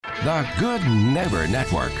The Good Neighbor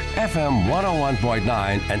Network, FM 101.9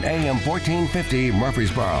 and AM 1450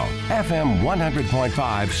 Murfreesboro, FM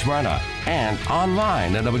 100.5 Smyrna, and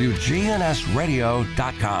online at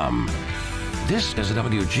WGNSradio.com. This is the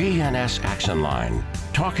WGNS Action Line,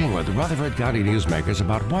 talking with Rutherford County newsmakers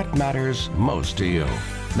about what matters most to you.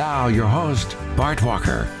 Now, your host, Bart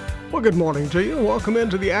Walker. Well, good morning to you. Welcome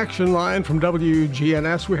into the Action Line from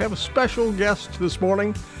WGNS. We have a special guest this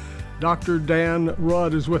morning. Dr. Dan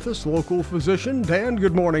Rudd is with us, local physician. Dan,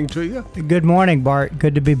 good morning to you. Good morning, Bart.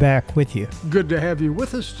 Good to be back with you. Good to have you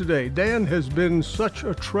with us today. Dan has been such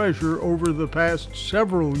a treasure over the past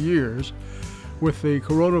several years with the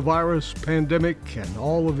coronavirus pandemic and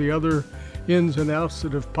all of the other ins and outs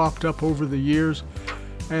that have popped up over the years.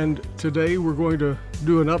 And today we're going to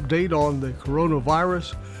do an update on the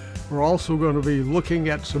coronavirus. We're also going to be looking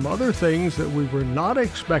at some other things that we were not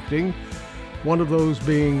expecting, one of those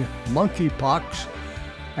being monkeypox,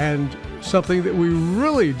 and something that we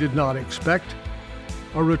really did not expect,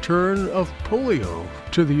 a return of polio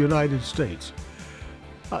to the United States.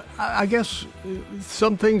 I guess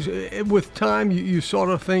some things, with time, you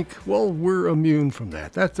sort of think, well, we're immune from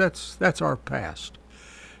that. That's our past.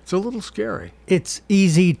 It's a little scary. It's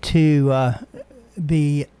easy to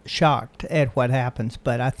be shocked at what happens,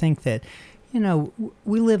 but I think that,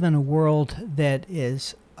 we live in a world that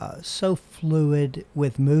is so fluid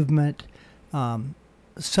with movement,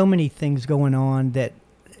 so many things going on that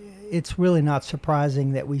it's really not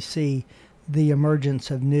surprising that we see the emergence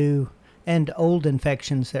of new and old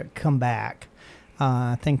infections that come back.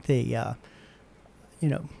 I think the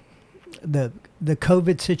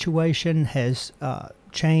COVID situation has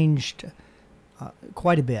changed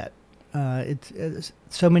quite a bit. It's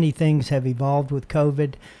so many things have evolved with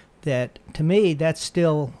COVID that, to me, that's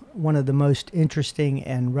still one of the most interesting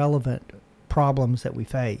and relevant problems that we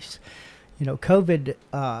face. COVID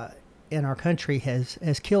in our country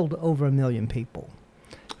has killed over 1 million people.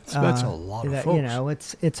 That's a lot of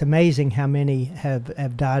folks. It's amazing how many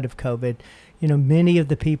have died of COVID. Many of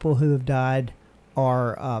the people who have died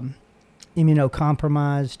are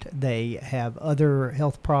immunocompromised. They have other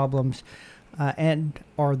health problems,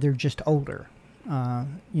 or they're just older.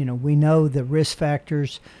 We know the risk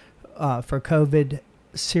factors for COVID,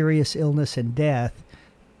 serious illness and death,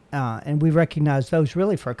 and we recognize those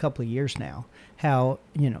really for a couple of years now. How,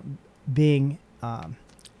 being,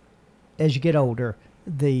 as you get older,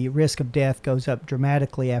 the risk of death goes up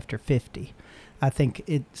dramatically after 50. I think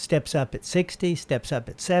it steps up at 60, steps up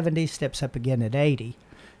at 70, steps up again at 80.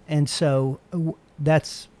 And so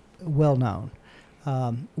that's well known.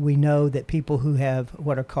 We know that people who have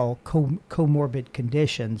what are called comorbid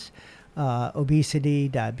conditions, obesity,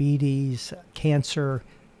 diabetes, cancer,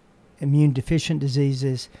 immune deficient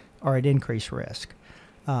diseases, are at increased risk.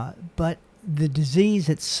 But the disease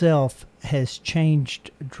itself has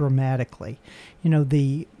changed dramatically.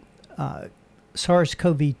 The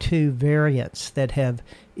SARS-CoV-2 variants that have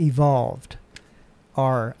evolved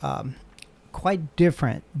are quite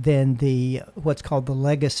different than what's called the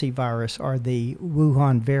legacy virus, or the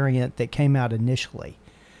Wuhan variant that came out initially.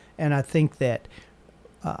 And I think that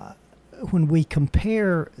when we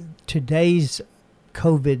compare today's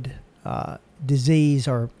COVID disease,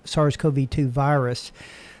 or SARS-CoV-2 virus,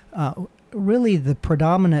 really the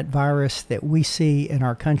predominant virus that we see in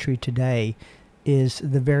our country today is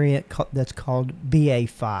the variant that's called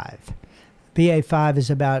BA5. BA5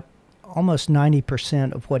 is about almost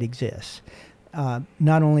 90% of what exists,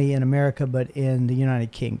 not only in America but in the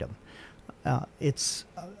United Kingdom. It's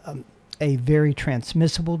a very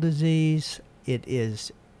transmissible disease. It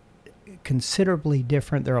is considerably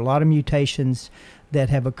different. There are a lot of mutations that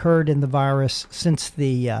have occurred in the virus since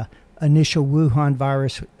the initial Wuhan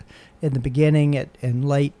virus in the beginning in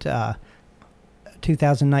late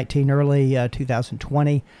 2019, early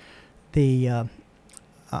 2020.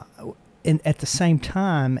 At the same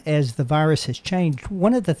time as the virus has changed,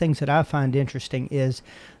 one of the things that I find interesting is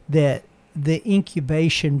that the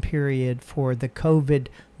incubation period for the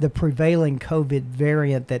prevailing COVID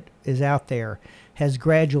variant that is out there has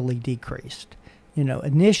gradually decreased.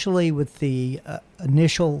 Initially with the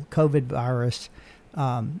initial COVID virus,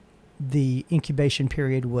 the incubation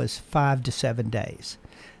period was 5 to 7 days.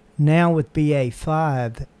 Now with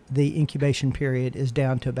BA5, the incubation period is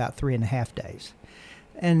down to about 3.5 days.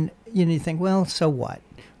 And you think, well, so what?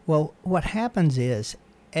 Well, what happens is,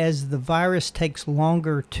 as the virus takes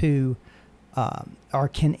longer to, or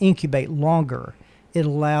can incubate longer, it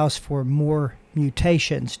allows for more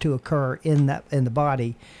mutations to occur in the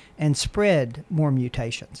body and spread more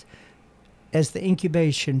mutations. As the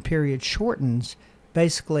incubation period shortens,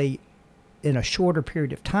 basically in a shorter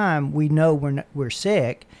period of time, we know we're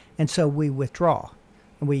sick, and so we withdraw.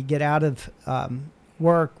 And we get out of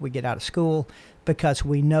work, we get out of school, because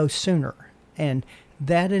we know sooner. And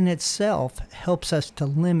that in itself helps us to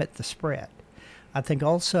limit the spread. I think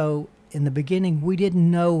also in the beginning, we didn't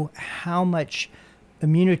know how much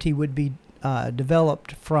immunity would be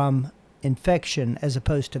developed from infection as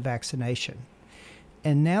opposed to vaccination.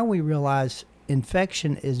 And now we realize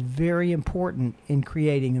infection is very important in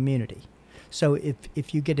creating immunity. So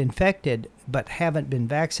if you get infected but haven't been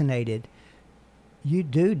vaccinated, you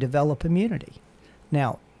do develop immunity.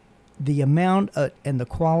 Now, the amount and the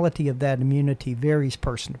quality of that immunity varies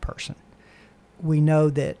person to person. We know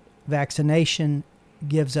that vaccination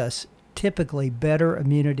gives us typically better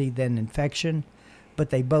immunity than infection, but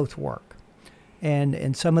they both work. And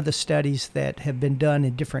in some of the studies that have been done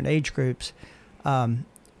in different age groups,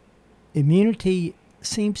 immunity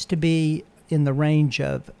seems to be in the range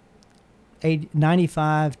of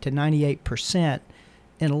 95 to 98%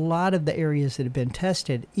 in a lot of the areas that have been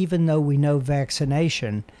tested, even though we know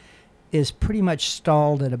vaccination is pretty much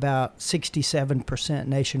stalled at about 67%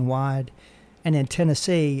 nationwide, and in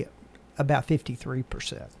Tennessee, about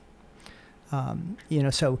 53%.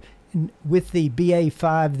 So with the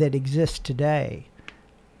BA5 that exists today,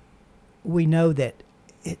 we know that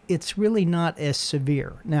it's really not as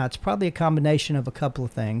severe. Now, it's probably a combination of a couple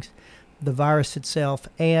of things, the virus itself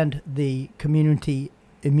and the community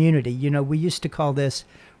immunity. We used to call this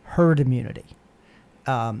herd immunity.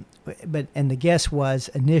 And the guess was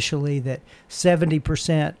initially that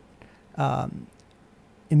 70%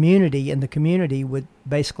 immunity in the community would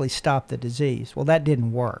basically stop the disease. Well, that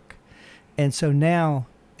didn't work. And so now,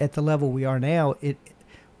 at the level we are now,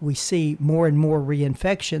 we see more and more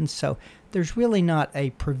reinfections. So there's really not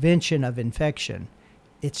a prevention of infection.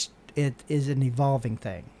 It is an evolving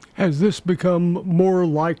thing. Has this become more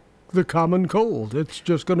like the common cold? It's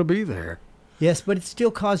just going to be there. Yes, but it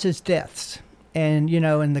still causes deaths. And,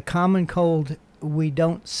 in the common cold, we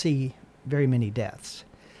don't see very many deaths.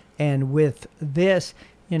 And with this,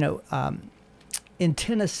 in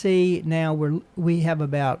Tennessee now we have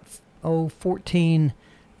about 14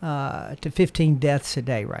 to 15 deaths a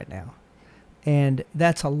day right now. And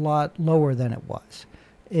that's a lot lower than it was.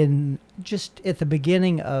 Just at the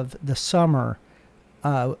beginning of the summer,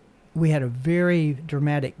 we had a very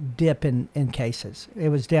dramatic dip in cases. It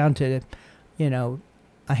was down to,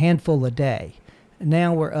 a handful a day.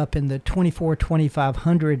 Now we're up in the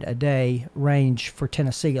 2,500 a day range for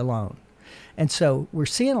Tennessee alone. And so we're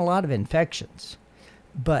seeing a lot of infections,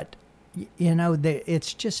 but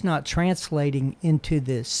it's just not translating into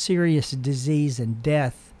the serious disease and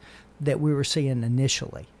death that we were seeing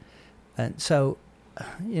initially. And so,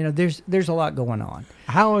 there's a lot going on.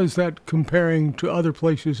 How is that comparing to other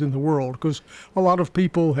places in the world? Because a lot of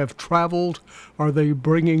people have traveled. Are they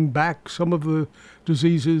bringing back some of the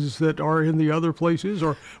diseases that are in the other places,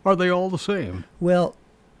 or are they all the same? Well,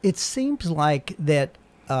 it seems like that,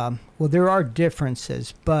 there are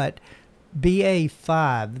differences, but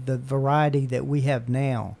BA5, the variety that we have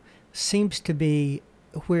now, seems to be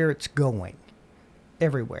where it's going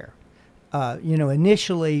everywhere.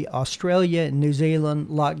 Initially Australia and New Zealand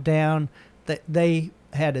locked down, they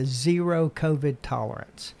had a zero COVID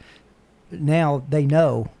tolerance. Now they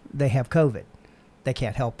know they have COVID. They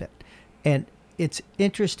can't help it. And it's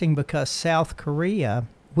interesting because South Korea,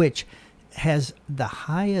 which has the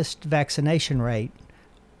highest vaccination rate,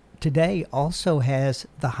 today also has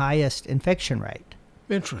the highest infection rate.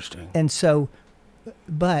 Interesting. And so,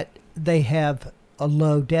 but they have a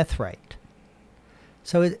low death rate.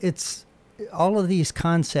 So it's all of these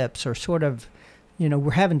concepts are sort of,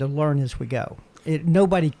 we're having to learn as we go.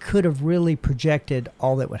 Nobody could have really projected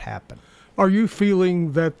all that would happen. Are you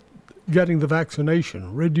feeling that getting the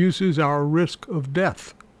vaccination reduces our risk of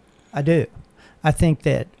death? I do. I think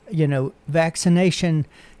that, vaccination,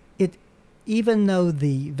 even though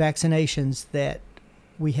the vaccinations that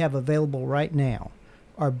we have available right now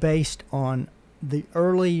are based on the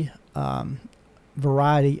early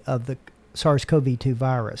variety of the SARS-CoV-2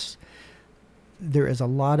 virus, there is a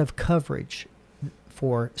lot of coverage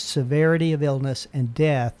for severity of illness and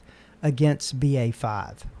death against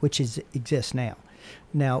BA5, which exists now.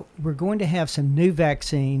 Now, we're going to have some new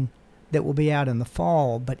vaccine that will be out in the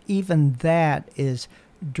fall, but even that is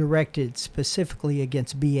directed specifically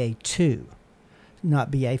against BA2, not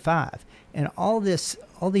BA5. And all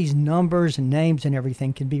these numbers and names and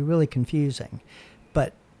everything can be really confusing.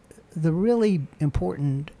 But the really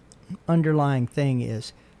important underlying thing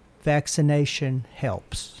is vaccination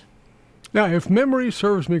helps. Now, if memory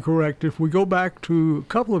serves me correct, if we go back to a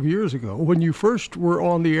couple of years ago, when you first were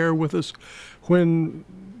on the air with us, when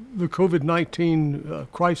the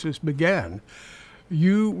COVID-19 crisis began,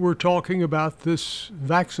 you were talking about this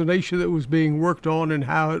vaccination that was being worked on and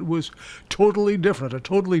how it was totally different, a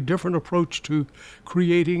totally different approach to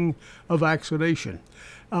creating a vaccination.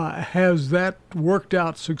 Has that worked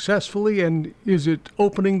out successfully, and is it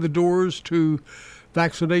opening the doors to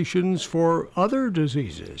vaccinations for other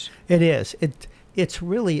diseases? It is. It's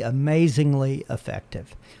really amazingly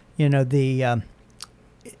effective. You know,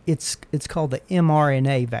 it's called the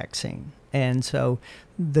mRNA vaccine, and so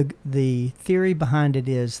the theory behind it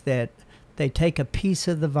is that they take a piece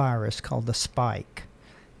of the virus called the spike,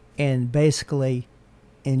 and basically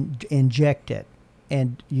inject it,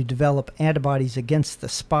 and you develop antibodies against the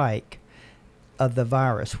spike of the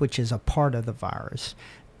virus, which is a part of the virus,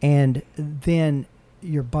 and then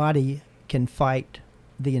your body can fight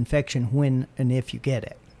the infection when and if you get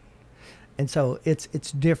it. And so it's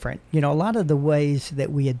different. You know, a lot of the ways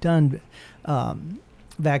that we had done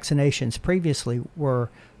vaccinations previously were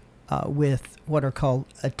with what are called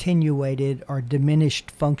attenuated or diminished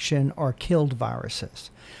function or killed viruses.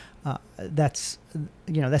 That's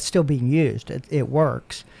still being used. It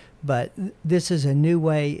works, but this is a new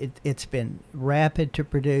way. It's been rapid to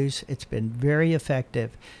produce. It's been very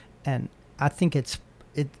effective, and I think it's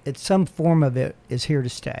some form of it is here to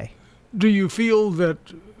stay. Do you feel that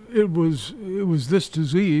it was this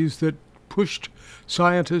disease that pushed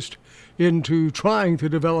scientists into trying to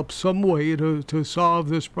develop some way to solve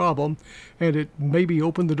this problem, and it maybe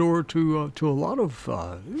opened the door to a lot of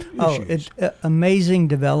issues? Amazing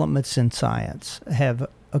developments in science have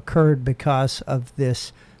occurred because of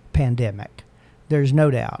this pandemic. There's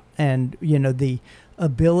no doubt. And, you know, the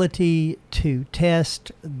ability to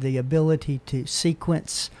test, the ability to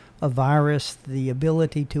sequence a virus, the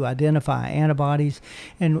ability to identify antibodies,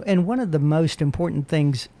 and one of the most important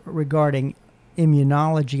things regarding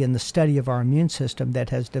immunology and the study of our immune system that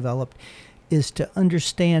has developed is to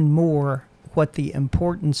understand more what the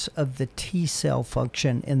importance of the T cell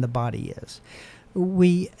function in the body is.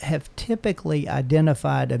 We have typically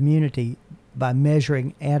identified immunity by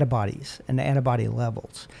measuring antibodies and antibody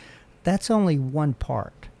levels. That's only one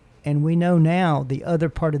part. And we know now the other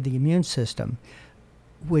part of the immune system,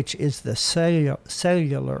 which is the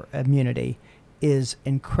cellular immunity, is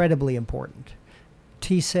incredibly important.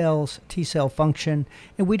 T cells, T cell function,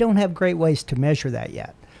 and we don't have great ways to measure that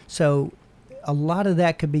yet. So a lot of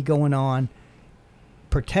that could be going on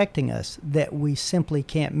protecting us that we simply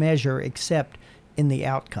can't measure except in the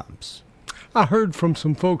outcomes. I heard from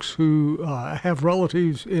some folks who have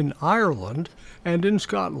relatives in Ireland and in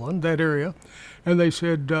Scotland, that area, and they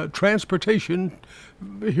said transportation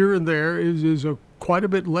here and there is quite a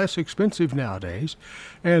bit less expensive nowadays,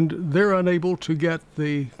 and they're unable to get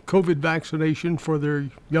the COVID vaccination for their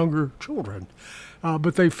younger children.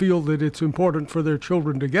 But they feel that it's important for their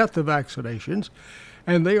children to get the vaccinations,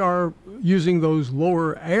 and they are using those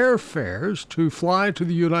lower airfares to fly to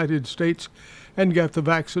the United States and get the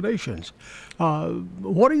vaccinations.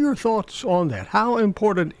 What are your thoughts on that? How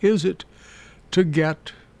important is it to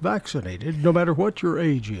get vaccinated, no matter what your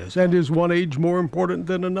age is? And is one age more important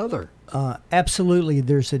than another? Absolutely,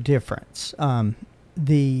 there's a difference.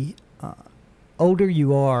 The older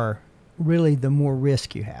you are, really the more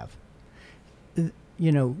risk you have.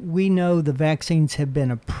 You know, we know the vaccines have been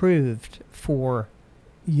approved for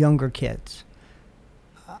younger kids.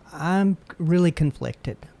 I'm really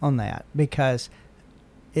conflicted on that because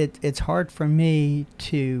it's hard for me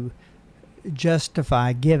to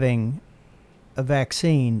justify giving a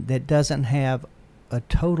vaccine that doesn't have a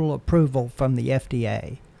total approval from the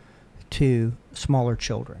FDA to smaller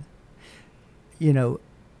children. You know,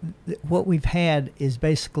 what we've had is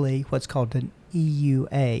basically what's called an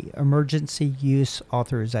EUA, Emergency Use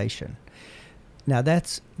Authorization. Now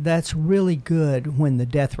that's really good when the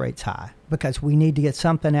death rate's high because we need to get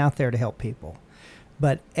something out there to help people.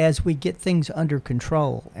 But as we get things under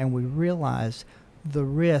control and we realize the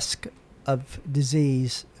risk of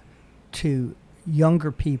disease to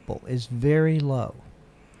younger people is very low,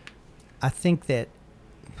 I think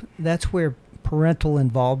that's where parental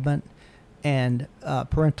involvement and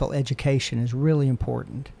parental education is really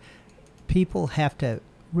important. People have to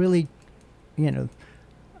really,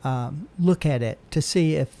 look at it to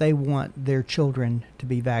see if they want their children to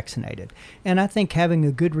be vaccinated. And I think having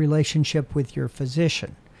a good relationship with your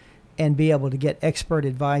physician and be able to get expert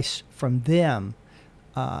advice from them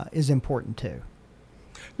is important too.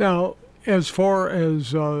 Now, as far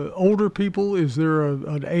as older people, is there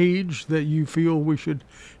an age that you feel we should,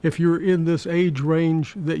 if you're in this age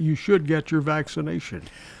range, that you should get your vaccination?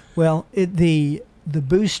 Well, the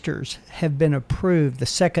boosters have been approved. The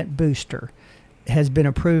second booster has been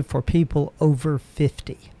approved for people over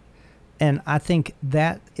 50. And I think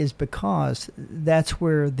that is because that's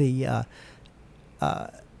where the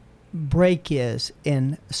break is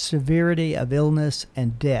in severity of illness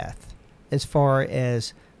and death as far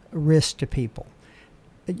as risk to people.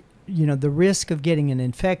 The risk of getting an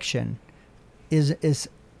infection is it's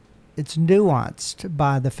nuanced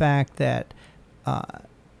by the fact that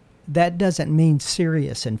that doesn't mean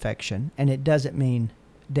serious infection, and it doesn't mean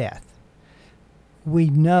death.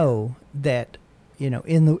 We know that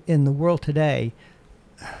in the world today,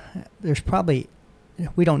 there's probably,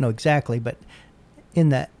 we don't know exactly, but in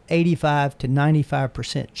the 85 to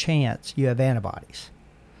 95% chance you have antibodies.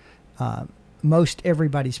 Most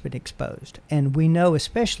everybody's been exposed, and we know,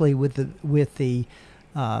 especially with the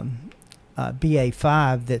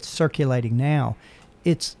BA5 that's circulating now,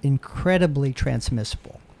 it's incredibly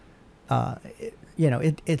transmissible.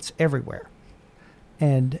 It's everywhere,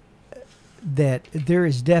 and that there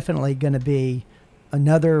is definitely going to be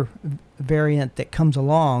another variant that comes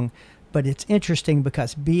along. But it's interesting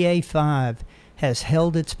because BA5 has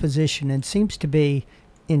held its position and seems to be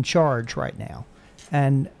in charge right now.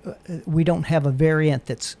 And we don't have a variant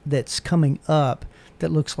that's coming up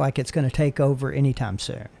that looks like it's going to take over anytime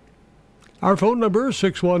soon. Our phone number is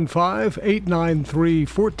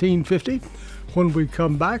 615-893-1450. When we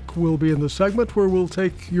come back, we'll be in the segment where we'll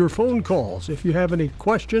take your phone calls. If you have any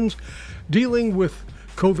questions dealing with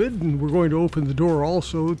COVID, and we're going to open the door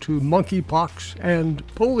also to monkeypox and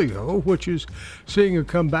polio, which is seeing a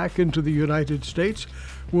comeback into the United States,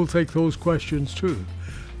 we'll take those questions too.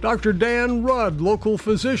 Dr. Dan Rudd, local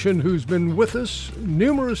physician who's been with us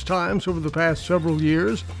numerous times over the past several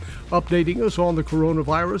years, updating us on the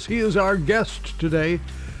coronavirus. He is our guest today,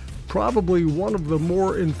 probably one of the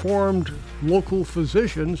more informed local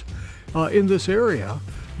physicians in this area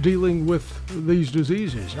dealing with these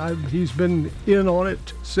diseases. He's been in on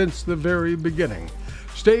it since the very beginning.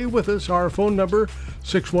 Stay with us. Our phone number,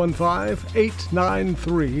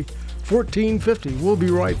 615-893-1450. We'll be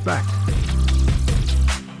right back.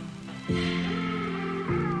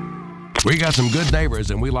 We got some good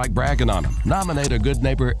neighbors, and we like bragging on them. Nominate a good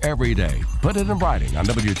neighbor every day. Put it in writing on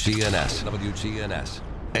WGNS. WGNS.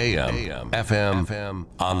 AM, FM,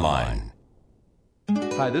 online.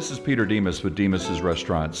 Hi, this is Peter Demas with Demas's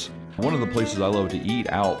Restaurants. One of the places I love to eat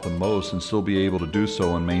out the most and still be able to do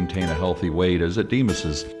so and maintain a healthy weight is at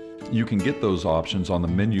Demas's. You can get those options on the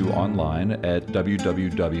menu online at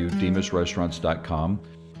www.demasrestaurants.com.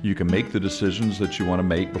 You can make the decisions that you want to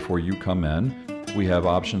make before you come in. We have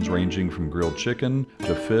options ranging from grilled chicken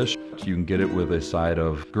to fish. You can get it with a side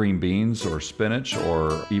of green beans or spinach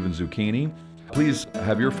or even zucchini. Please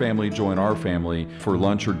have your family join our family for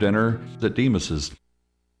lunch or dinner at Demas's.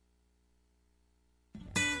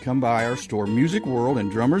 Come by our store, Music World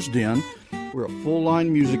and Drummer's Den. We're a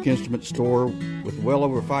full-line music instrument store with well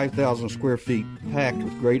over 5,000 square feet packed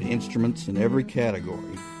with great instruments in every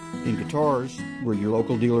category. In guitars, we're your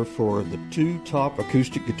local dealer for the two top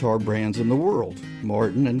acoustic guitar brands in the world,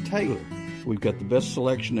 Martin and Taylor. We've got the best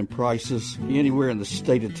selection and prices anywhere in the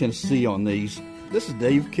state of Tennessee on these. This is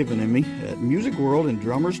Dave Kivenemy at Music World and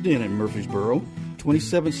Drummer's Den in Murfreesboro,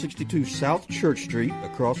 2762 South Church Street,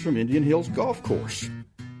 across from Indian Hills Golf Course.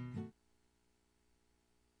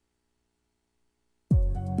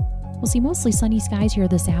 We'll see mostly sunny skies here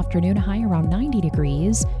this afternoon, a high around 90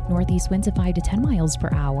 degrees. Northeast winds of 5 to 10 miles per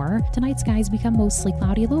hour. Tonight, skies become mostly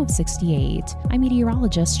cloudy, low of 68. I'm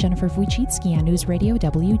meteorologist Jennifer Wojcicki on News Radio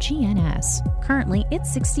WGNS. Currently,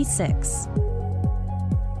 it's 66.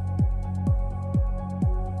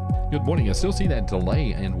 Good morning. I still see that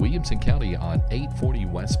delay in Williamson County on 840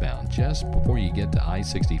 westbound, just before you get to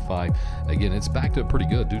I-65. Again, it's backed up pretty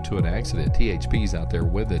good due to an accident. THP's out there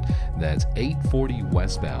with it. That's 840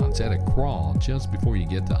 westbound. It's at a crawl just before you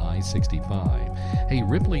get to I-65. Hey,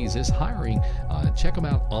 Ripley's is hiring. Check them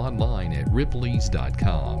out online at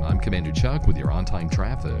ripleys.com. I'm Commander Chuck with your on-time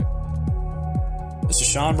traffic. This is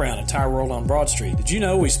Sean Brown at Tire World on Broad Street. Did you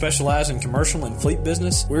know we specialize in commercial and fleet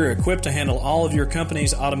business? We're equipped to handle all of your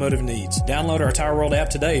company's automotive needs. Download our Tire World app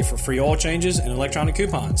today for free oil changes and electronic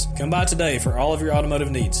coupons. Come by today for all of your automotive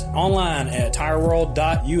needs. Online at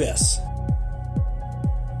tireworld.us.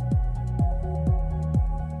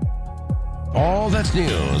 All That's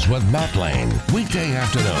News with Matt Lane. Weekday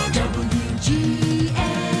afternoon.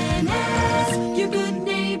 WGNS, your good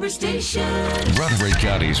neighbor station. Rutherford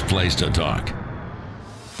County's place to talk.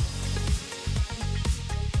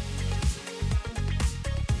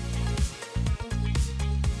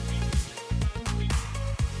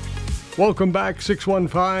 Welcome back,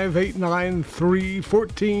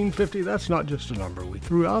 615-893-1450. That's not just a number we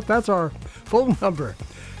threw out. That's our phone number.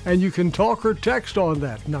 And you can talk or text on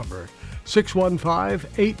that number,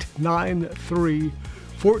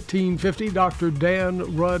 615-893-1450. Dr.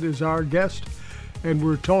 Dan Rudd is our guest, and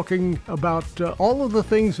we're talking about all of the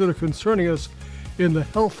things that are concerning us in the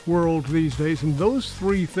health world these days. And those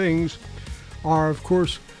three things are, of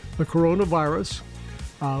course, the coronavirus.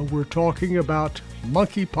 We're talking about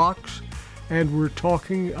monkeypox, and we're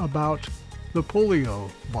talking about the polio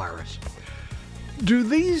virus. Do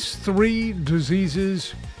these three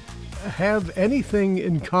diseases have anything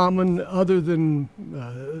in common other than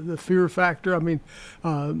the fear factor? I mean,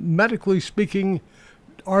 medically speaking,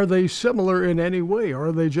 are they similar in any way, or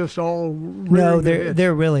are they just all No,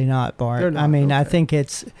 they're really not, Bart. They're not, I mean, okay. I think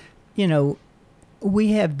it's,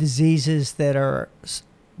 we have diseases that are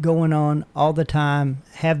going on all the time,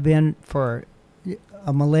 have been for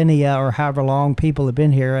a millennia or however long people have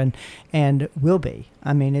been here, and will be.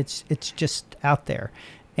 I mean, it's just out there.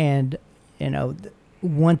 And,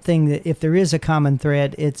 one thing that, if there is a common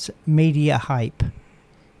thread, it's media hype.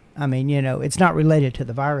 I mean, it's not related to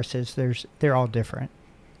the viruses. They're all different.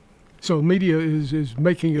 So media is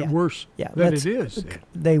making it worse than it is.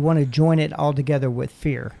 They want to join it all together with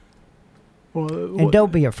fear. And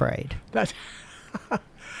don't be afraid.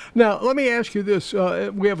 Now, let me ask you this.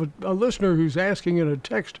 We have a listener who's asking in a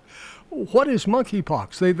text, what is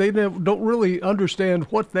monkeypox? They don't really understand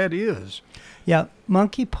what that is. Yeah,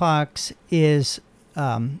 monkeypox is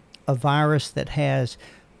a virus that has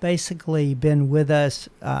basically been with us.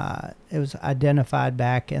 It was identified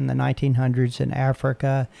back in the 1900s in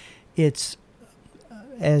Africa. It's,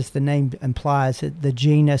 as the name implies, the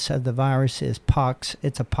genus of the virus is pox.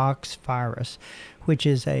 It's a pox virus, which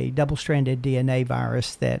is a double-stranded DNA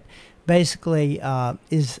virus that basically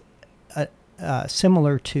is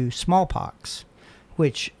similar to smallpox,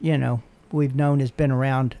 which, we've known has been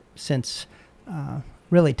around since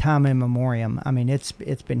really time immemorial. I mean, it's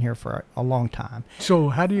been here for a long time. So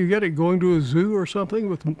how do you get it? Going to a zoo or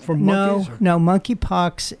something from monkeys? No,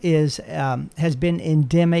 monkeypox has been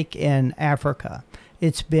endemic in Africa.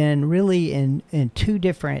 It's been really in two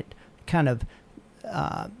different kind of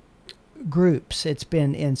groups. It's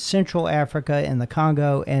been in Central Africa, in the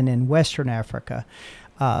Congo, and in Western Africa.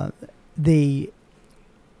 The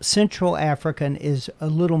Central African is a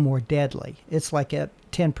little more deadly. It's like a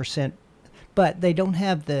 10%, but they don't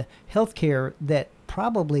have the health care that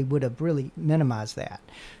probably would have really minimized that.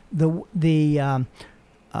 The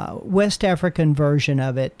West African version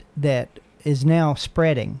of it that is now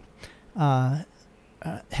spreading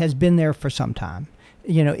has been there for some time.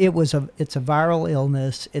 It's a viral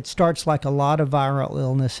illness. It starts like a lot of viral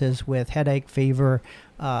illnesses with headache, fever,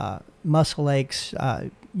 muscle aches,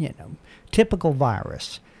 typical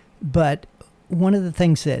virus. But one of the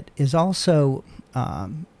things that is also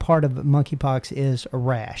part of monkeypox is a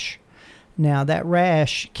rash. Now, that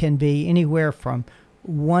rash can be anywhere from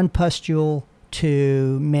one pustule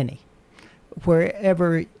to many.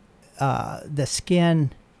 Wherever the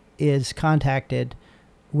skin is contacted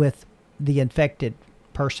with the infected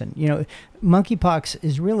person. Monkeypox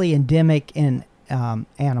is really endemic in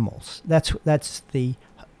animals. That's the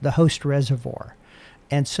host reservoir.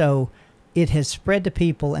 And so it has spread to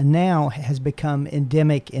people and now has become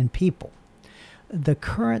endemic in people. The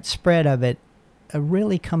current spread of it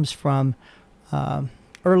really comes from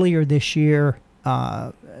earlier this year.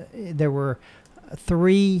 There were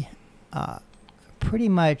 3 pretty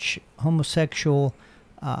much homosexual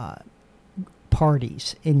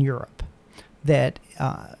parties in Europe that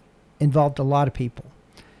involved a lot of people.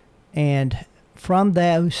 And from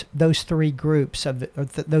those 3 groups,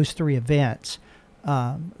 those 3 events,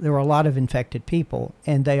 there were a lot of infected people,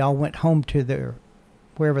 and they all went home to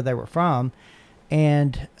wherever they were from,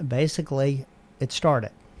 and basically it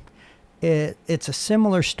started. It's a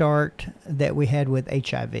similar start that we had with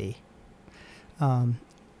HIV.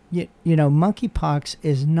 Monkeypox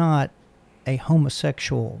is not a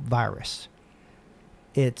homosexual virus.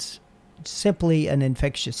 It's simply an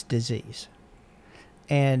infectious disease.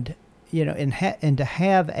 And, and to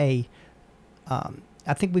have I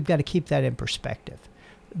think we've got to keep that in perspective.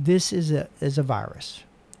 This is a virus.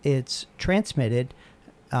 It's transmitted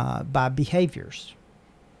by behaviors.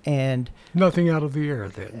 And nothing out of the air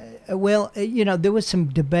then. There was some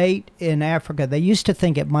debate in Africa. They used to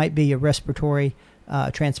think it might be a respiratory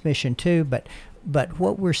transmission too, but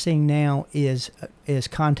what we're seeing now is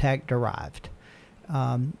contact derived.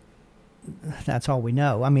 That's all we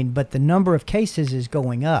know. I mean, but the number of cases is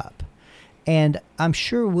going up. And I'm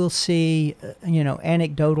sure we'll see,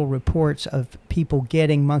 anecdotal reports of people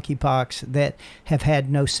getting monkeypox that have had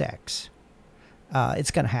no sex. It's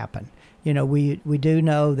going to happen. We do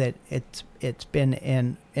know that it's been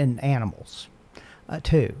in animals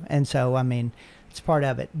too. And so, I mean, It's part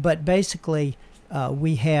of it. But basically,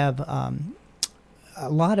 we have a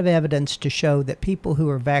lot of evidence to show that people who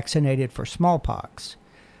are vaccinated for smallpox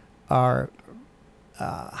are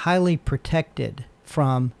highly protected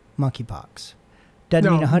from monkeypox.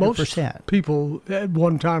 Doesn't mean 100%. Most people at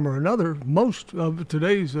one time or another, most of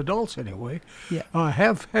today's adults anyway,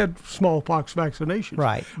 have had smallpox vaccinations.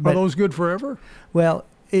 Right. Are those good forever? Well,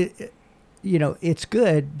 it's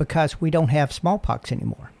good because we don't have smallpox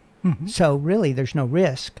anymore. Mm-hmm. So really there's no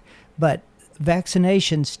risk. But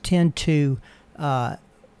vaccinations tend to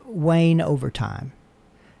wane over time.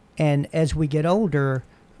 And as we get older,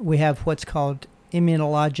 we have what's called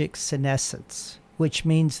immunologic senescence, which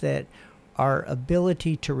means that our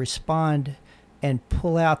ability to respond and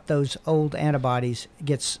pull out those old antibodies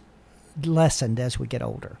gets lessened as we get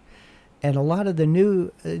older. And a lot of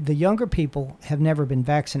the younger people have never been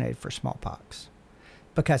vaccinated for smallpox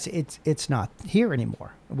because it's not here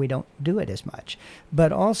anymore. We don't do it as much.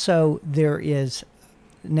 But also there is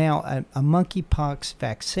now a monkeypox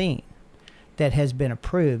vaccine that has been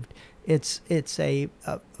approved. It's a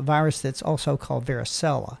virus that's also called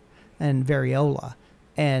varicella and variola.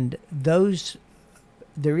 And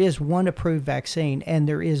there is one approved vaccine and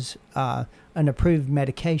there is an approved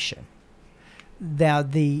medication. Now,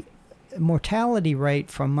 the mortality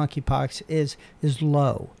rate from monkeypox is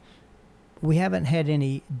low. We haven't had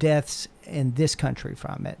any deaths in this country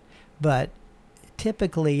from it, but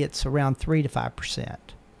typically it's around 3 to 5%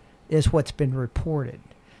 is what's been reported.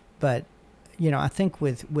 But, I think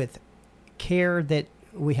with care that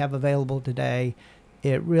we have available today,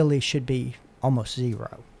 it really should be almost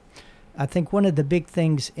zero. I think one of the big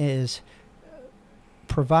things is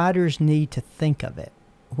providers need to think of it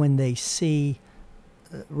when they see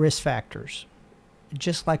risk factors,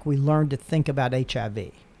 just like we learned to think about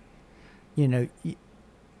HIV.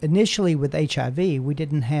 Initially with HIV, we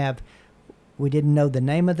didn't know the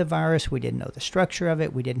name of the virus, we didn't know the structure of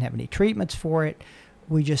it, we didn't have any treatments for it.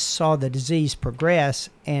 We just saw the disease progress,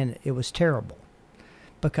 and it was terrible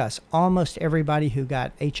because almost everybody who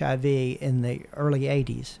got HIV in the early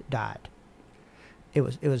 80s died. It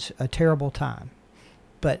was a terrible time.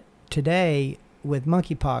 But today, with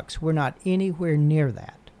monkeypox, we're not anywhere near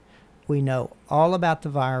that. We know all about the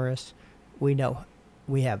virus. We know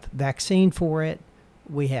we have vaccine for it.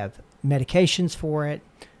 We have medications for it.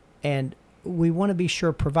 And we want to be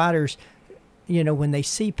sure providers, when they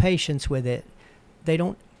see patients with it, they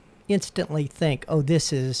don't instantly think, oh,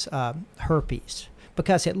 this is herpes,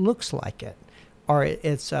 because it looks like it, or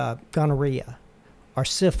it's gonorrhea or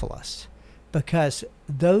syphilis, because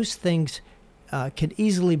those things can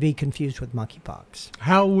easily be confused with monkeypox.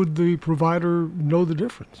 How would the provider know the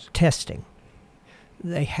difference? Testing.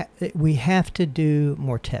 We have to do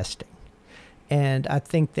more testing. And I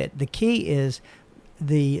think that the key is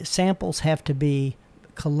the samples have to be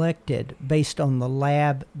collected based on the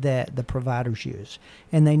lab that the providers use.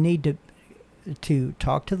 And they need to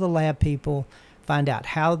talk to the lab people, find out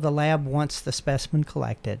how the lab wants the specimen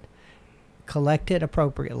collected, collect it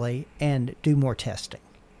appropriately, and do more testing.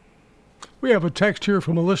 We have a text here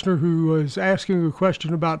from a listener who is asking a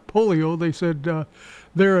question about polio. They said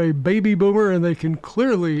they're a baby boomer and they can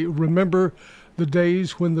clearly remember the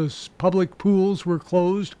days when the public pools were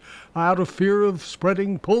closed out of fear of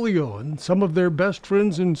spreading polio. And some of their best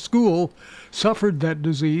friends in school suffered that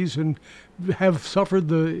disease and have suffered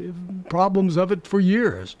the problems of it for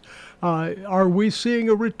years. Are we seeing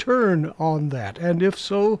a return on that? And if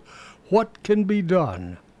so, what can be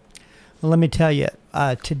done? Well, let me tell you,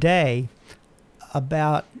 today,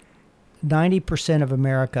 about 90% of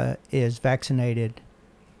America is vaccinated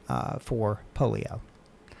for polio.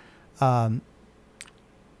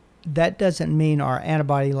 That doesn't mean our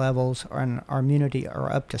antibody levels or our immunity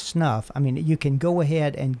are up to snuff. I mean, you can go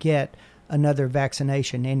ahead and get another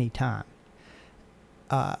vaccination anytime.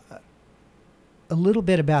 A little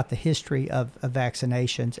bit about the history of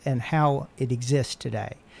vaccinations and how it exists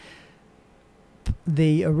today.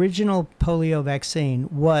 The original polio vaccine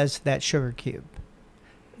was that sugar cube.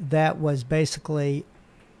 That was basically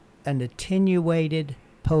an attenuated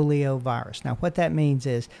polio virus. Now, what that means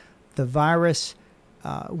is the virus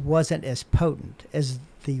wasn't as potent as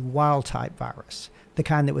the wild type virus, the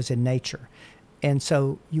kind that was in nature. And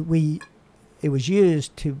so it was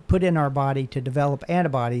used to put in our body to develop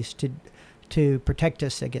antibodies to protect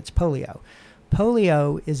us against polio.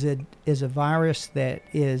 Polio is a virus that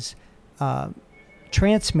is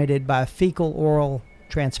transmitted by fecal oral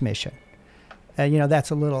transmission. That's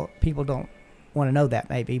a little, people don't want to know that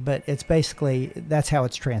maybe, but it's basically, that's how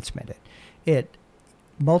it's transmitted. It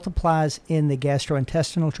multiplies in the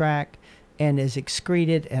gastrointestinal tract and is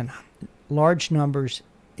excreted in large numbers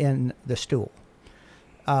in the stool.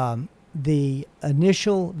 the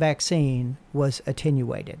initial vaccine was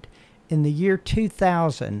attenuated. In the year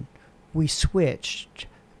 2000, we switched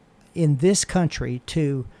in this country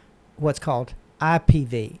to what's called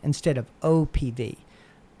IPV instead of OPV.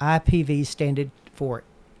 IPV standard for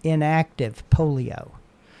inactive polio.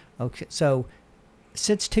 Okay, so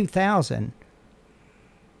since 2000,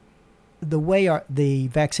 the way the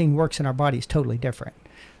vaccine works in our body is totally different.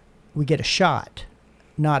 We get a shot,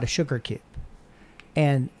 not a sugar cube.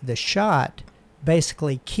 And the shot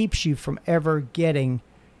basically keeps you from ever getting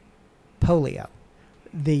polio.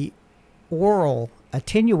 The oral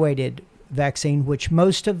attenuated vaccine, which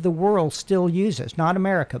most of the world still uses, not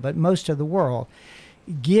America, but most of the world,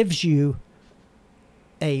 gives you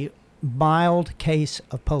a mild case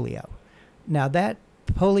of polio. Now that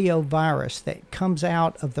polio virus that comes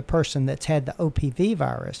out of the person that's had the OPV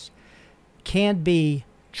virus can be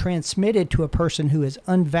transmitted to a person who is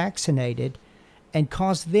unvaccinated and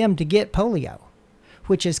cause them to get polio,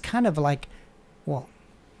 which is kind of like, well,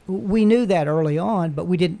 we knew that early on, but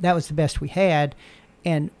we didn't. That was the best we had.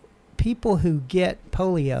 And people who get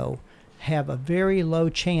polio have a very low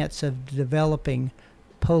chance of developing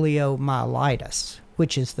poliomyelitis,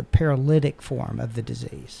 which is the paralytic form of the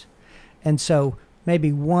disease. And so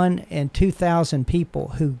maybe 1 in 2,000 people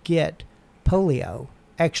who get polio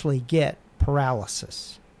actually get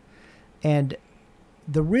paralysis. And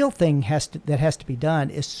the real thing that has to be done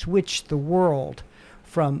is switch the world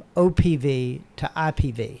from OPV to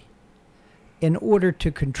IPV in order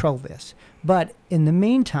to control this. But in the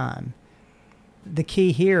meantime, the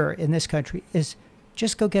key here in this country is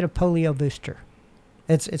just go get a polio booster.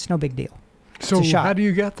 It's no big deal. So how do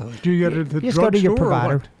you get those? Do you get it at the just go to your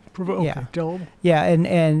provider. Okay, yeah, tell them. Yeah,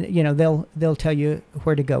 and you know they'll tell you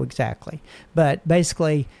where to go exactly. But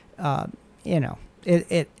basically,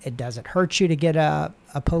 it doesn't hurt you to get a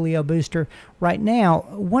polio booster. Right now,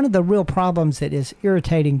 one of the real problems that is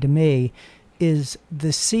irritating to me is the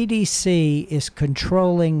CDC is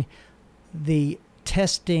controlling the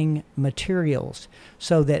testing materials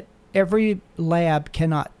so that every lab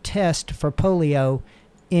cannot test for polio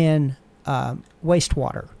in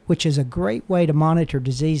wastewater, which is a great way to monitor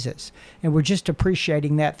diseases. And we're just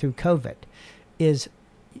appreciating that through COVID. The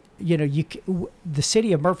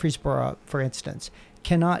city of Murfreesboro, for instance,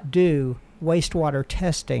 cannot do wastewater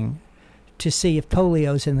testing to see if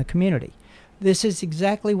polio is in the community. This is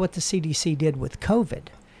exactly what the CDC did with COVID.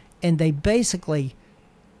 And they basically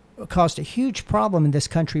caused a huge problem in this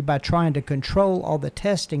country by trying to control all the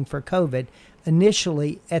testing for COVID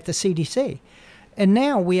initially at the CDC. And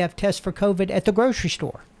now we have tests for COVID at the grocery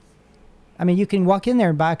store. I mean, you can walk in there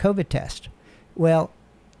and buy a COVID test. Well,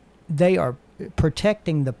 they are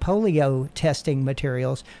protecting the polio testing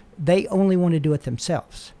materials. They only want to do it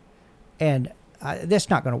themselves. And that's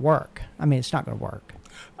not going to work. I mean, it's not going to work.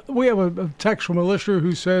 We have a text from a listener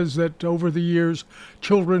who says that over the years,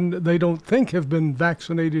 children they don't think have been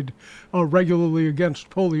vaccinated regularly against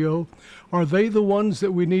polio. Are they the ones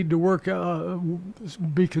that we need to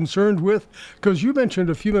be concerned with? Because you mentioned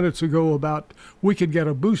a few minutes ago about we could get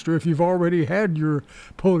a booster if you've already had your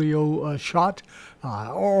polio shot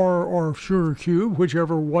or sugar cube,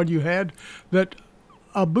 whichever one you had, that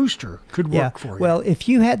a booster could work for you. Well, if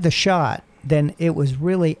you had the shot, then it was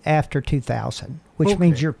really after 2000, which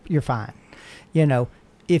means you're fine. You know,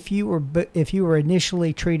 if you were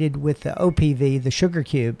initially treated with the OPV, the sugar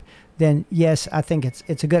cube, then yes, I think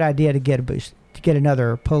it's a good idea to get a boost, to get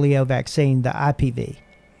another polio vaccine, the IPV.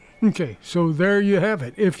 Okay, so there you have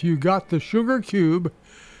it. If you got the sugar cube,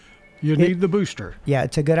 you need the booster. Yeah,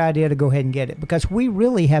 it's a good idea to go ahead and get it because we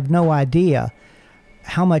really have no idea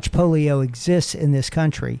how much polio exists in this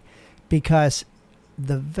country because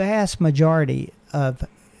the vast majority of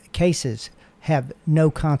cases have no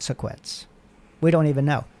consequence. We don't even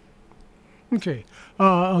know. Okay.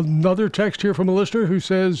 Another text here from a listener who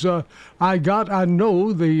says, I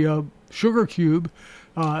know the sugar cube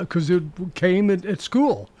because it came at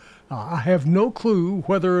school. I have no clue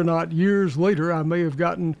whether or not years later I may have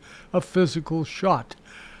gotten a physical shot.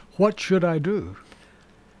 What should I do?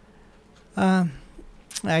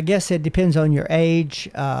 I guess it depends on your age,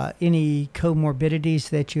 any comorbidities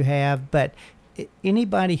that you have, but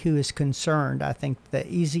anybody who is concerned, I think the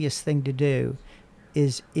easiest thing to do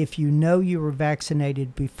is if you know you were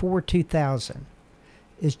vaccinated before 2000,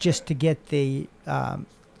 is just to get the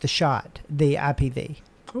shot, the IPV.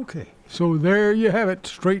 Okay, so there you have it,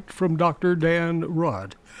 straight from Dr. Dan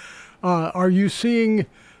Rudd. Are you seeing,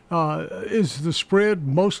 is the spread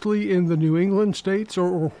mostly in the New England states,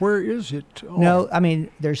 or where is it? No, I mean,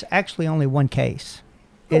 there's actually only one case.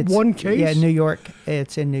 One case? Yeah, New York.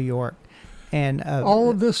 It's in New York. And all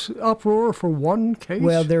of this uproar for one case?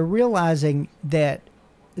 Well, they're realizing that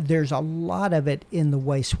there's a lot of it in the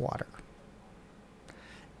wastewater.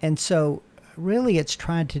 And so really it's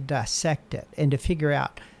trying to dissect it and to figure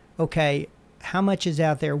out, okay, how much is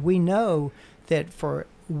out there? We know that for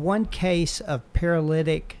one case of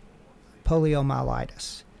paralytic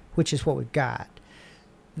poliomyelitis, which is what we've got,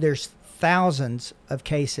 there's thousands of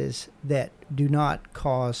cases that do not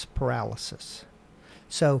cause paralysis.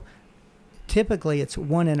 So typically it's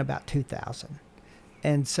 1 in about 2,000.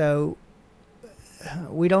 And so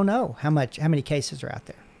we don't know how many cases are out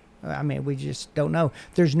there. I mean, we just don't know.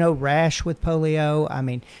 There's no rash with polio. I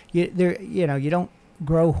mean, you don't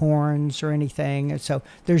grow horns or anything. So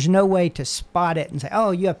there's no way to spot it and say,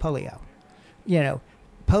 oh, you have polio.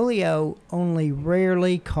 Polio only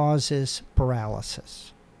rarely causes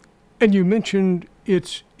paralysis. And you mentioned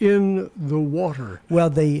it's in the water.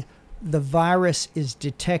 Well, the virus is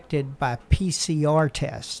detected by PCR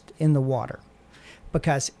test in the water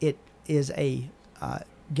because it is a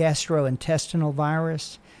gastrointestinal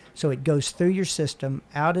virus. So it goes through your system,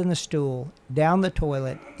 out in the stool, down the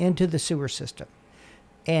toilet, into the sewer system.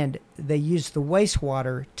 And they use the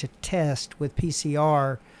wastewater to test with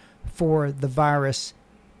PCR for the virus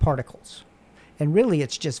particles. And really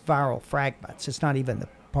it's just viral fragments. It's not even the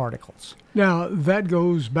particles. Now, that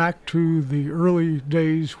goes back to the early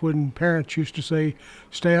days when parents used to say,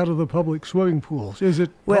 stay out of the public swimming pools. Is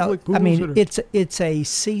it public pools? I mean, it's a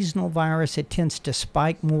seasonal virus. It tends to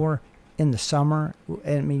spike more in the summer.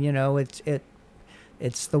 I mean,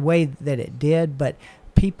 it's the way that it did, but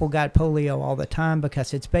people got polio all the time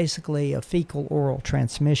because it's basically a fecal oral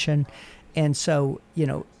transmission. And so,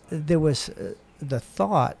 there was the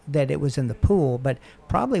thought that it was in the pool, but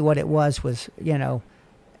probably what it was,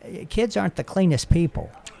 kids aren't the cleanest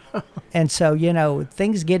people. And so,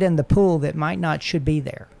 things get in the pool that should be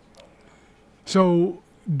there. So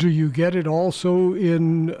do you get it also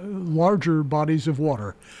in larger bodies of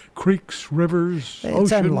water? Creeks, rivers, ocean?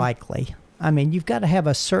 It's unlikely. I mean, you've got to have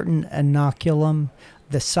a certain inoculum,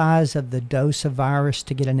 the size of the dose of virus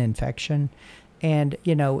to get an infection. And,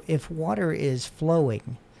 if water is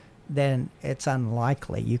flowing, then it's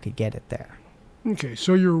unlikely you could get it there. Okay,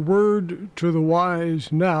 so your word to the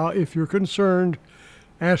wise now, if you're concerned,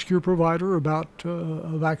 ask your provider about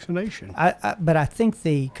a vaccination. But I think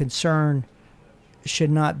the concern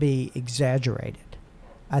should not be exaggerated.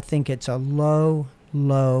 I think it's a low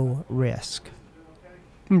risk.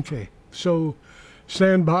 Okay, so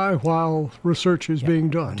stand by while research is being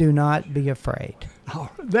done. Do not be afraid. Oh,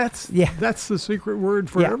 that's the secret word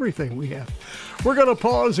for everything we have. We're going to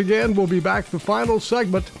pause again. We'll be back the final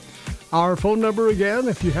segment. Our phone number again,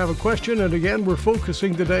 if you have a question, and again, we're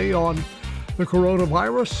focusing today on the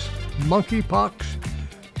coronavirus, monkeypox,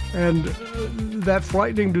 and that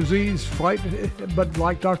frightening disease, but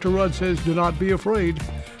like Dr. Rudd says, do not be afraid,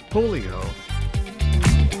 polio.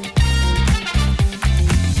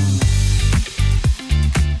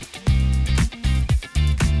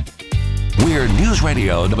 We're News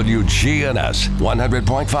Radio WGNS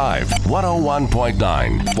 100.5,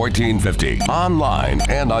 101.9, 1450. Online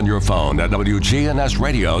and on your phone at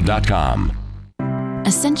WGNSradio.com.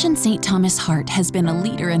 Ascension St. Thomas Heart has been a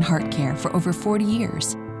leader in heart care for over 40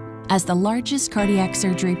 years. As the largest cardiac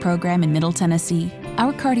surgery program in Middle Tennessee,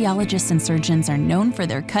 our cardiologists and surgeons are known for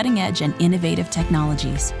their cutting-edge and innovative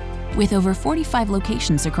technologies. With over 45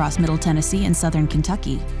 locations across Middle Tennessee and Southern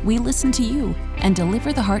Kentucky, we listen to you and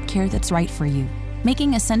deliver the heart care that's right for you,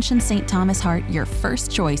 making Ascension St. Thomas Heart your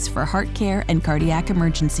first choice for heart care and cardiac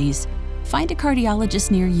emergencies. Find a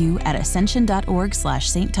cardiologist near you at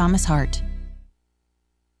ascension.org/St. Thomas Heart.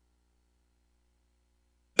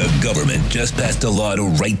 The government just passed a law to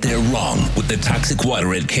right their wrong with the toxic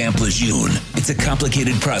water at Camp Lejeune. It's a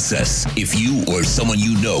complicated process. If you or someone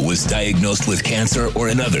you know was diagnosed with cancer or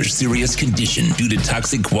another serious condition due to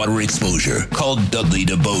toxic water exposure, call Dudley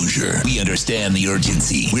DeBosier. We understand the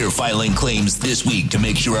urgency. We're filing claims this week to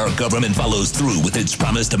make sure our government follows through with its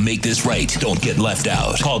promise to make this right. Don't get left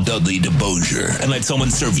out. Call Dudley DeBosier and let someone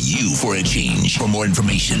serve you for a change. For more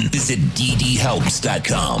information, visit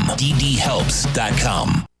ddhelps.com.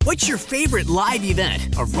 ddhelps.com. What's your favorite live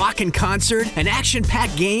event? A rockin' concert, an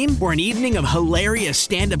action-packed game, or an evening of hilarious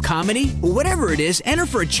stand-up comedy? Well, whatever it is, enter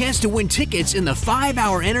for a chance to win tickets in the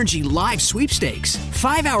 5-Hour Energy Live Sweepstakes.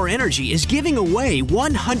 5-Hour Energy is giving away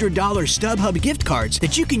 $100 StubHub gift cards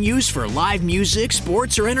that you can use for live music,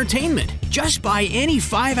 sports, or entertainment. Just buy any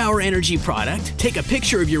 5-Hour Energy product, take a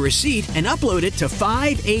picture of your receipt, and upload it to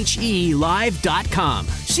 5helive.com.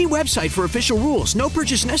 See website for official rules. No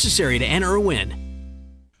purchase necessary to enter or win.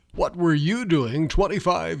 What were you doing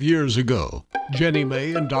 25 years ago? Jenny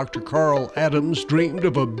May and Dr. Carl Adams dreamed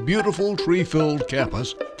of a beautiful tree-filled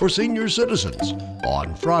campus for senior citizens.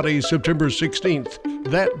 On Friday, September 16th,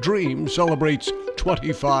 that dream celebrates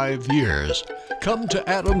 25 years. Come to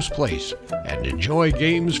Adams Place and enjoy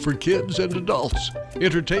games for kids and adults,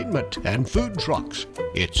 entertainment and food trucks.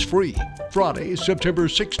 It's free. Friday, September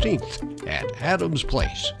 16th at Adams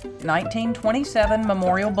Place. 1927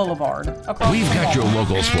 Memorial Boulevard. We've got your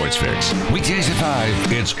local sports fix. Weekdays at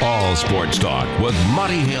 5, it's all sports talk with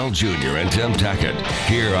Monty Hale Jr. and Tim Tackett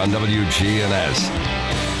here on WGNS.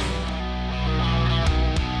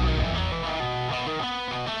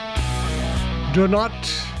 Do not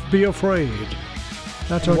be afraid.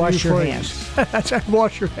 That's our wash new your phrase. That's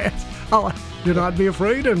wash your hands. Do not be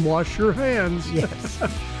afraid and wash your hands. Yes.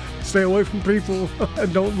 Stay away from people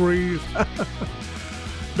and don't breathe.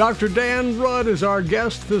 Dr. Dan Rudd is our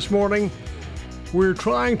guest this morning. We're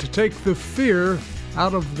trying to take the fear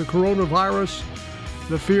out of the coronavirus,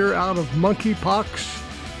 the fear out of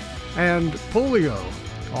monkeypox, and polio.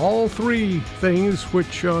 All three things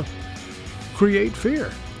which create fear.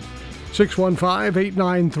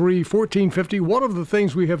 615-893-1450. One of the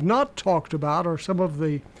things we have not talked about are some of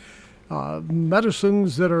the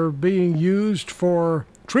medicines that are being used for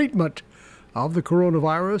treatment of the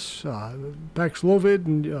coronavirus. Paxlovid,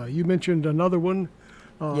 and you mentioned another one.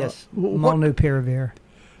 Yes, Molnupiravir.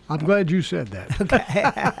 I'm glad you said that. Okay.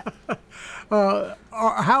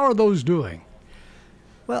 How are those doing?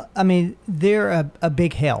 Well, I mean, they're a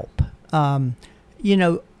big help.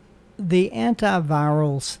 The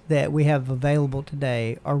antivirals that we have available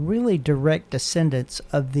today are really direct descendants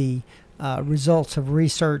of the results of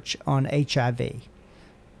research on HIV.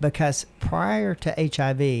 Because prior to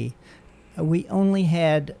HIV, we only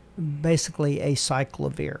had basically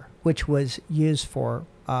acyclovir, which was used for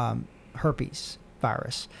herpes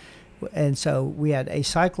virus. And so we had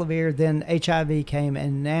acyclovir, then HIV came,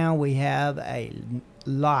 and now we have a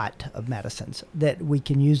lot of medicines that we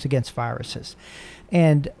can use against viruses.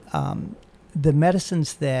 And the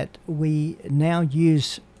medicines that we now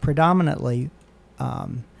use predominantly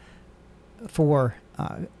for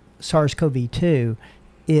SARS-CoV-2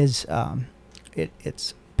 is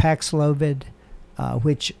it's Paxlovid,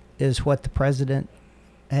 which is what the president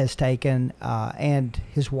has taken, and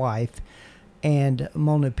his wife, and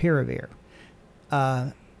Molnupiravir.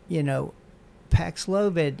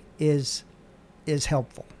 Paxlovid is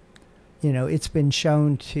helpful. It's been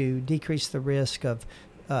shown to decrease the risk of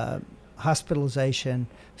hospitalization,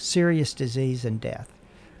 serious disease, and death.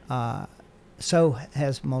 So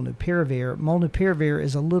has Molnupiravir. Molnupiravir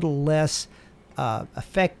is a little less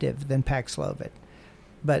effective than Paxlovid.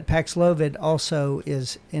 But Paxlovid also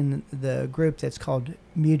is in the group that's called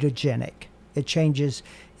mutagenic. It changes,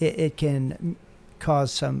 it can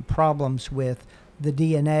cause some problems with the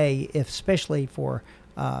DNA, especially for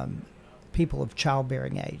people of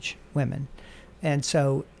childbearing age, women. And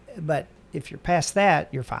so, but if you're past that,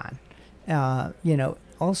 you're fine.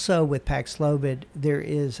 Also with Paxlovid, there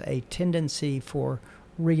is a tendency for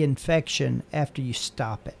reinfection after you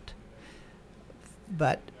stop it.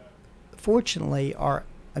 But fortunately, our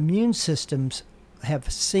immune systems have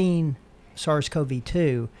seen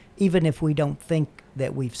SARS-CoV-2, even if we don't think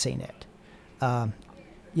that we've seen it.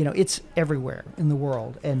 It's everywhere in the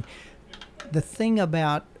world. And the thing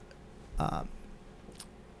about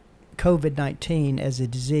COVID-19 as a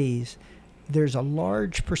disease, there's a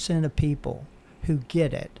large percent of people who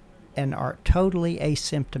get it and are totally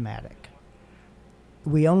asymptomatic.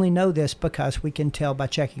 We only know this because we can tell by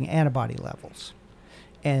checking antibody levels.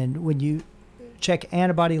 And when you check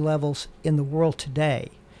antibody levels in the world today,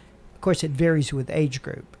 of course it varies with age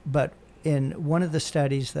group, but in one of the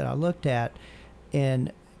studies that I looked at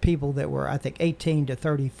in people that were, I think, 18 to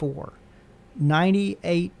 34,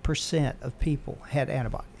 98% of people had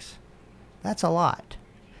antibodies. That's a lot,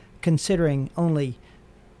 considering only,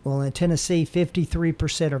 in Tennessee,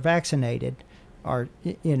 53% are vaccinated,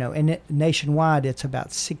 and nationwide it's about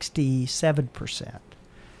 67%.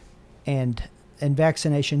 And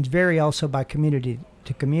vaccinations vary also by community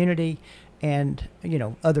to community and,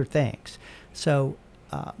 other things. So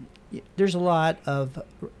there's a lot of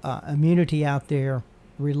immunity out there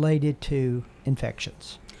related to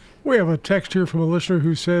infections. We have a text here from a listener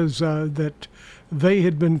who says that they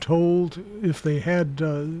had been told if they had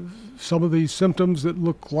some of these symptoms that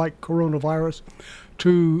look like coronavirus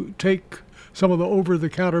to take some of the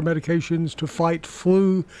over-the-counter medications to fight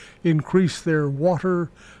flu, increase their water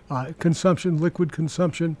consumption, liquid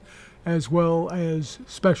consumption, as well as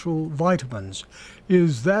special vitamins.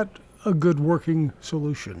 Is that a good working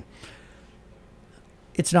solution?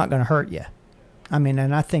 It's not going to hurt you. I mean,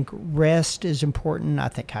 and I think rest is important. I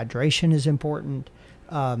think hydration is important.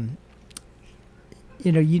 You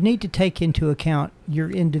need to take into account your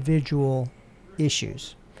individual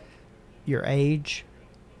issues, your age,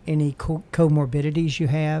 any comorbidities you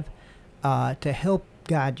have, to help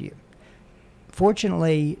guide you.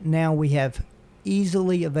 Fortunately, now we have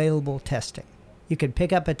easily available testing. You can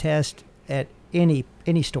pick up a test at any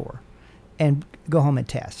store and go home and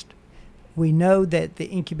test. We know that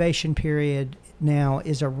the incubation period now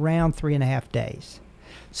is around 3.5 days.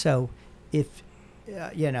 So if,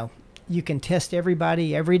 you can test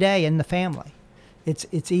everybody every day in the family.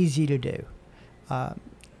 It's easy to do.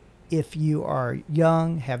 If you are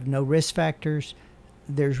young, have no risk factors,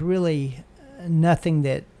 there's really nothing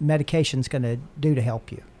that medication's going to do to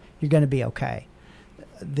help you. You're going to be okay.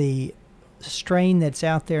 The strain that's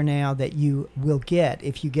out there now that you will get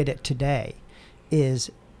if you get it today is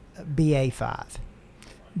BA5.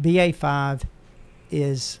 BA5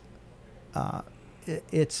 is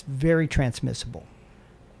it's very transmissible,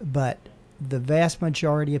 but the vast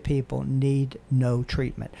majority of people need no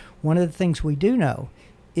treatment. One of the things we do know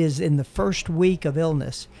is in the first week of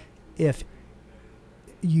illness, if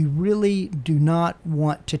you really do not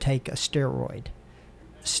want to take a steroid,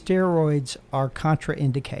 steroids are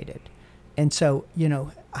contraindicated. And so,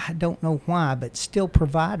 I don't know why, but still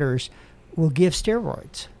providers will give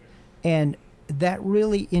steroids. And that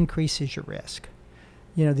really increases your risk.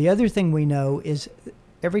 The other thing we know is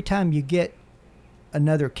every time you get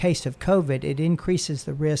another case of COVID, it increases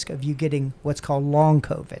the risk of you getting what's called long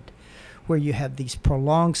COVID, where you have these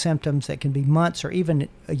prolonged symptoms that can be months or even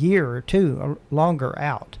a year or two or longer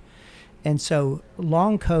out. And so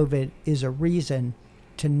long COVID is a reason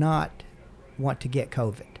to not want to get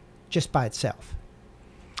COVID just by itself.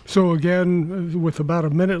 So again, with about a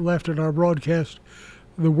minute left in our broadcast,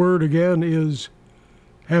 the word again is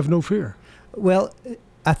have no fear. Well,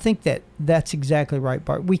 I think that's exactly right,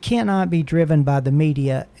 Bart. We cannot be driven by the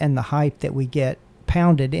media and the hype that we get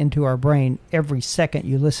pounded into our brain every second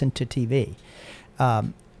you listen to TV.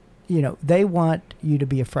 They want you to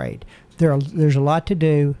be afraid. There's a lot to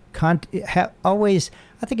do. Always,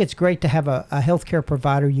 I think it's great to have a healthcare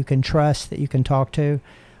provider you can trust, that you can talk to.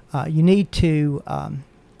 You need to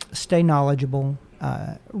stay knowledgeable,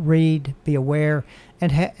 read, be aware,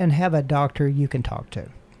 and have a doctor you can talk to.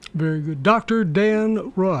 Very good. Dr.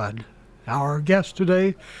 Dan Rudd, our guest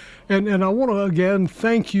today. And I want to again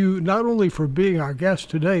thank you not only for being our guest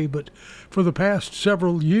today, but for the past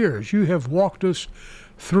several years. You have walked us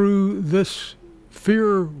through this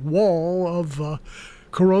fear wall of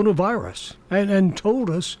coronavirus and told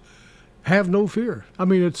us, have no fear. I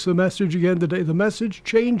mean, it's the message again today. The message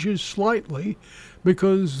changes slightly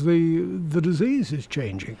because the disease is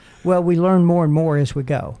changing. Well, we learn more and more as we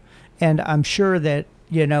go. And I'm sure that,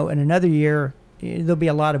 in another year, there'll be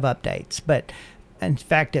a lot of updates. But in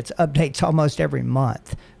fact, it's updates almost every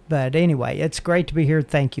month. But anyway, it's great to be here.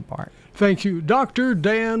 Thank you, Bart. Thank you. Dr.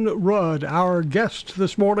 Dan Rudd, our guest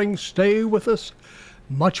this morning. Stay with us.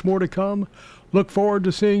 Much more to come. Look forward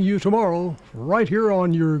to seeing you tomorrow right here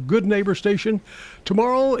on your Good Neighbor station.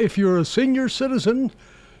 Tomorrow, if you're a senior citizen,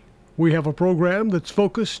 we have a program that's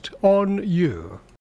focused on you.